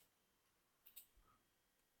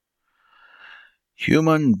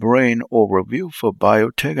Human Brain Overview for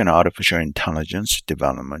Biotech and Artificial Intelligence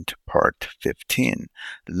Development, Part 15.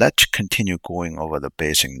 Let's continue going over the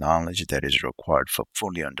basic knowledge that is required for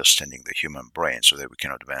fully understanding the human brain so that we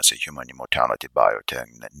can advance the human immortality, biotech,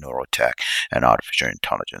 neurotech, and artificial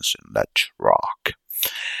intelligence. Let's rock.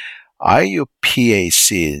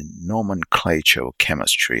 IUPAC nomenclature of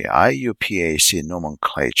chemistry. IUPAC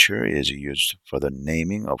nomenclature is used for the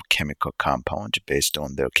naming of chemical compounds based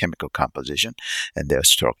on their chemical composition and their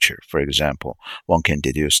structure. For example, one can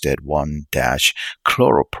deduce that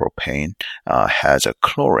 1-chloropropane has a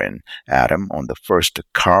chlorine atom on the first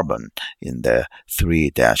carbon in the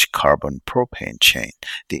 3-carbon propane chain.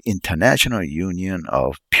 The International Union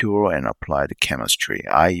of Pure and Applied Chemistry,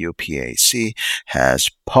 IUPAC, has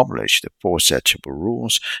published 4 sets of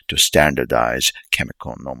rules to standardize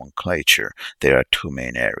chemical nomenclature. There are 2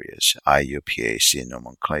 main areas: IUPAC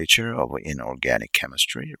nomenclature of inorganic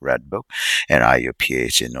chemistry, Red Book, and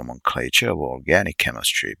IUPAC nomenclature of organic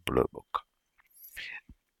chemistry, Blue Book.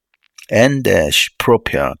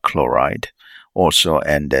 N-propyl chloride, also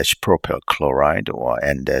N-propyl chloride or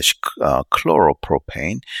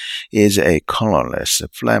N-chloropropane, is a colorless,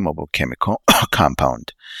 flammable chemical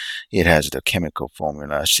compound. It has the chemical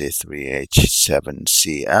formula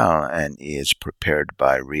C3H7Cl and is prepared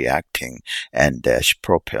by reacting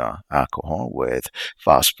N-propyl alcohol with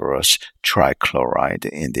phosphorus trichloride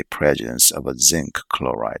in the presence of a zinc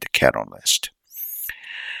chloride catalyst.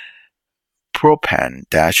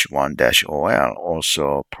 Propan-1-OL,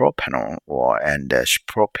 also propanol or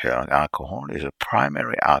N-propyl alcohol, is a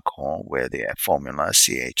primary alcohol where the formula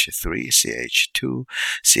CH3,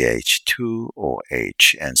 CH2,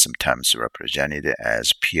 and sometimes represented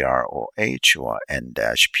as PROH or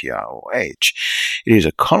N-PROH. It is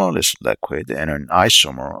a colorless liquid and an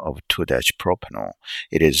isomer of 2-propanol.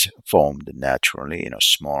 It is formed naturally in a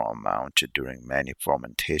small amount during many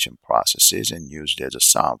fermentation processes and used as a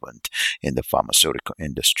solvent in the pharmaceutical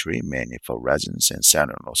industry, mainly for resins and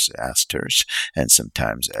cellulose esters, and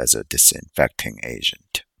sometimes as a disinfecting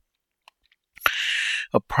agent.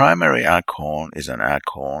 A primary alcohol is an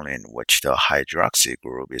alcohol in which the hydroxy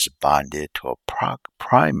group is bonded to a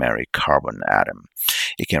primary carbon atom.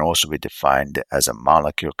 It can also be defined as a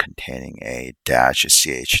molecule containing a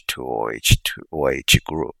 -CH2OH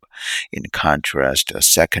group. In contrast, a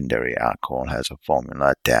secondary alcohol has a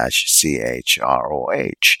formula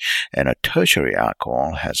 -CHROH, and a tertiary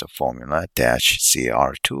alcohol has a formula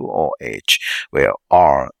 -CR2OH, where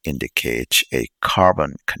R indicates a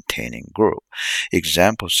carbon-containing group.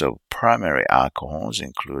 Examples of primary alcohols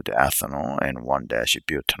include ethanol and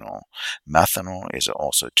 1-butanol. Methanol is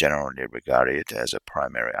also generally regarded as a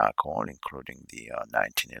primary alcohol, including the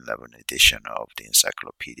 1911 edition of the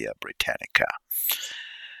Encyclopedia Britannica.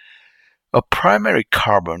 A primary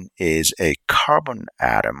carbon is a carbon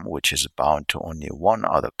atom which is bound to only one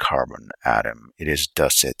other carbon atom. It is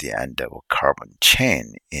thus at the end of a carbon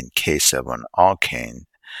chain. In case of an alkane,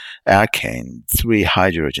 3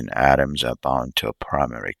 hydrogen atoms are bound to a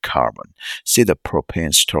primary carbon. See the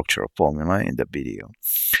propane structural formula in the video.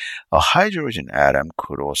 A hydrogen atom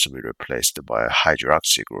could also be replaced by a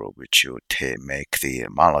hydroxy group, which would make the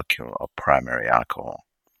molecule a primary alcohol.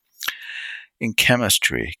 In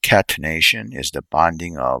chemistry, catenation is the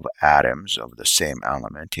bonding of atoms of the same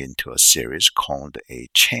element into a series called a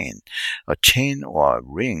chain. A chain or a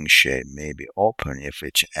ring shape may be open if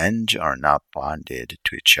its ends are not bonded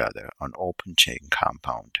to each other, an open chain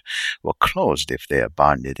compound, or closed if they are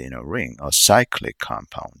bonded in a ring, a cyclic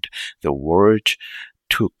compound. The word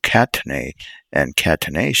to catenate and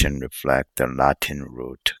catenation reflect the Latin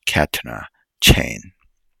root catena, chain.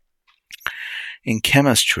 In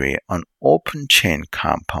chemistry, an open chain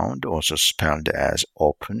compound, also spelled as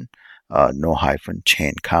open, no hyphen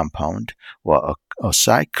chain compound, or a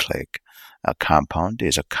cyclic compound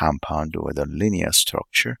is a compound with a linear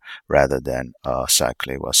structure rather than a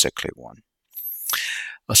cyclic or cyclic one.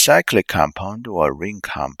 A cyclic compound or a ring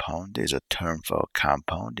compound is a term for a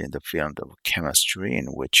compound in the field of chemistry in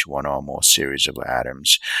which one or more series of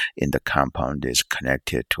atoms in the compound is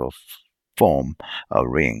connected to form a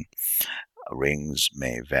ring. Rings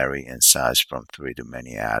may vary in size from 3 to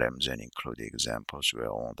many atoms and include examples where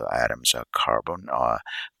all the atoms are carbon or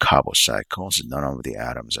carbocycles. None of the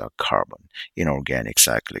atoms are carbon. Inorganic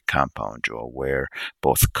cyclic compounds, or where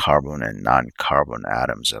both carbon and non-carbon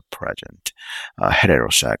atoms are present.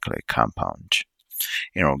 Heterocyclic compounds.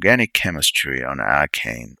 In organic chemistry, an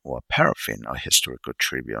alkane or paraffin, a historical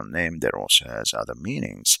trivial name that also has other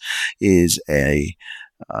meanings, is a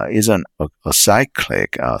is a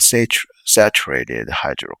cyclic saturated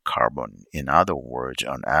hydrocarbon. In other words,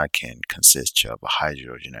 an alkane consists of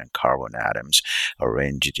hydrogen and carbon atoms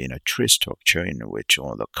arranged in a tree structure in which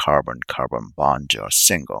all the carbon-carbon bonds are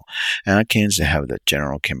single. Alkanes have the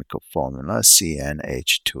general chemical formula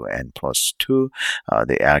CnH2n plus 2.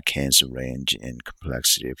 The alkanes range in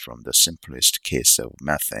complexity from the simplest case of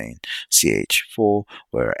methane, CH4,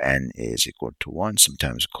 where N is equal to 1,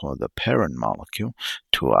 sometimes called the parent molecule,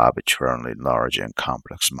 to arbitrarily large and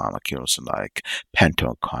complex molecules like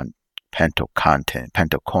pentocontane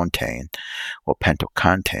or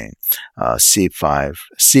pentocantane,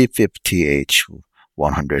 C50H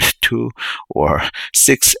 102 or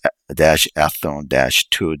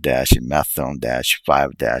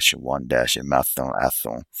 6-ethone-2-methyl-5-1-methyl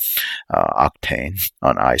octane,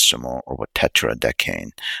 an isomer of a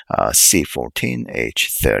tetradecane,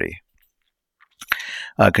 C14H30.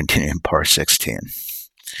 Continuing part 16.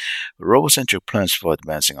 Robocentric plans for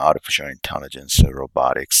advancing artificial intelligence,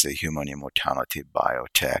 robotics, human immortality,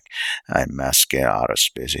 biotech, and mass-scale outer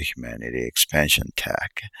space humanity expansion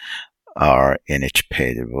tech are in each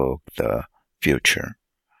page book The Future,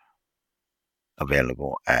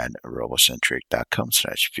 available at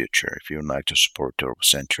robocentric.com/future. If you would like to support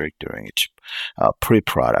Robocentric during its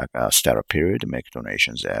pre-product startup period, make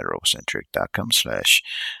donations at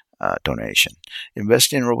robocentric.com/donation.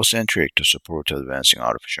 Invest in Robocentric to support advancing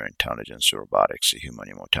artificial intelligence, robotics, human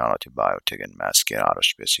immortality, biotech, and mass-scale outer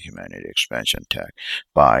space humanity expansion tech.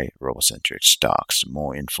 Buy Robocentric stocks.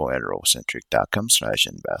 More info at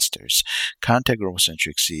robocentric.com/investors. Contact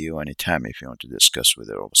Robocentric CEO anytime if you want to discuss with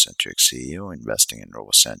the Robocentric CEO investing in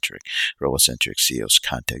Robocentric. Robocentric CEO's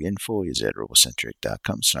contact info is at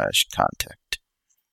robocentric.com/contact.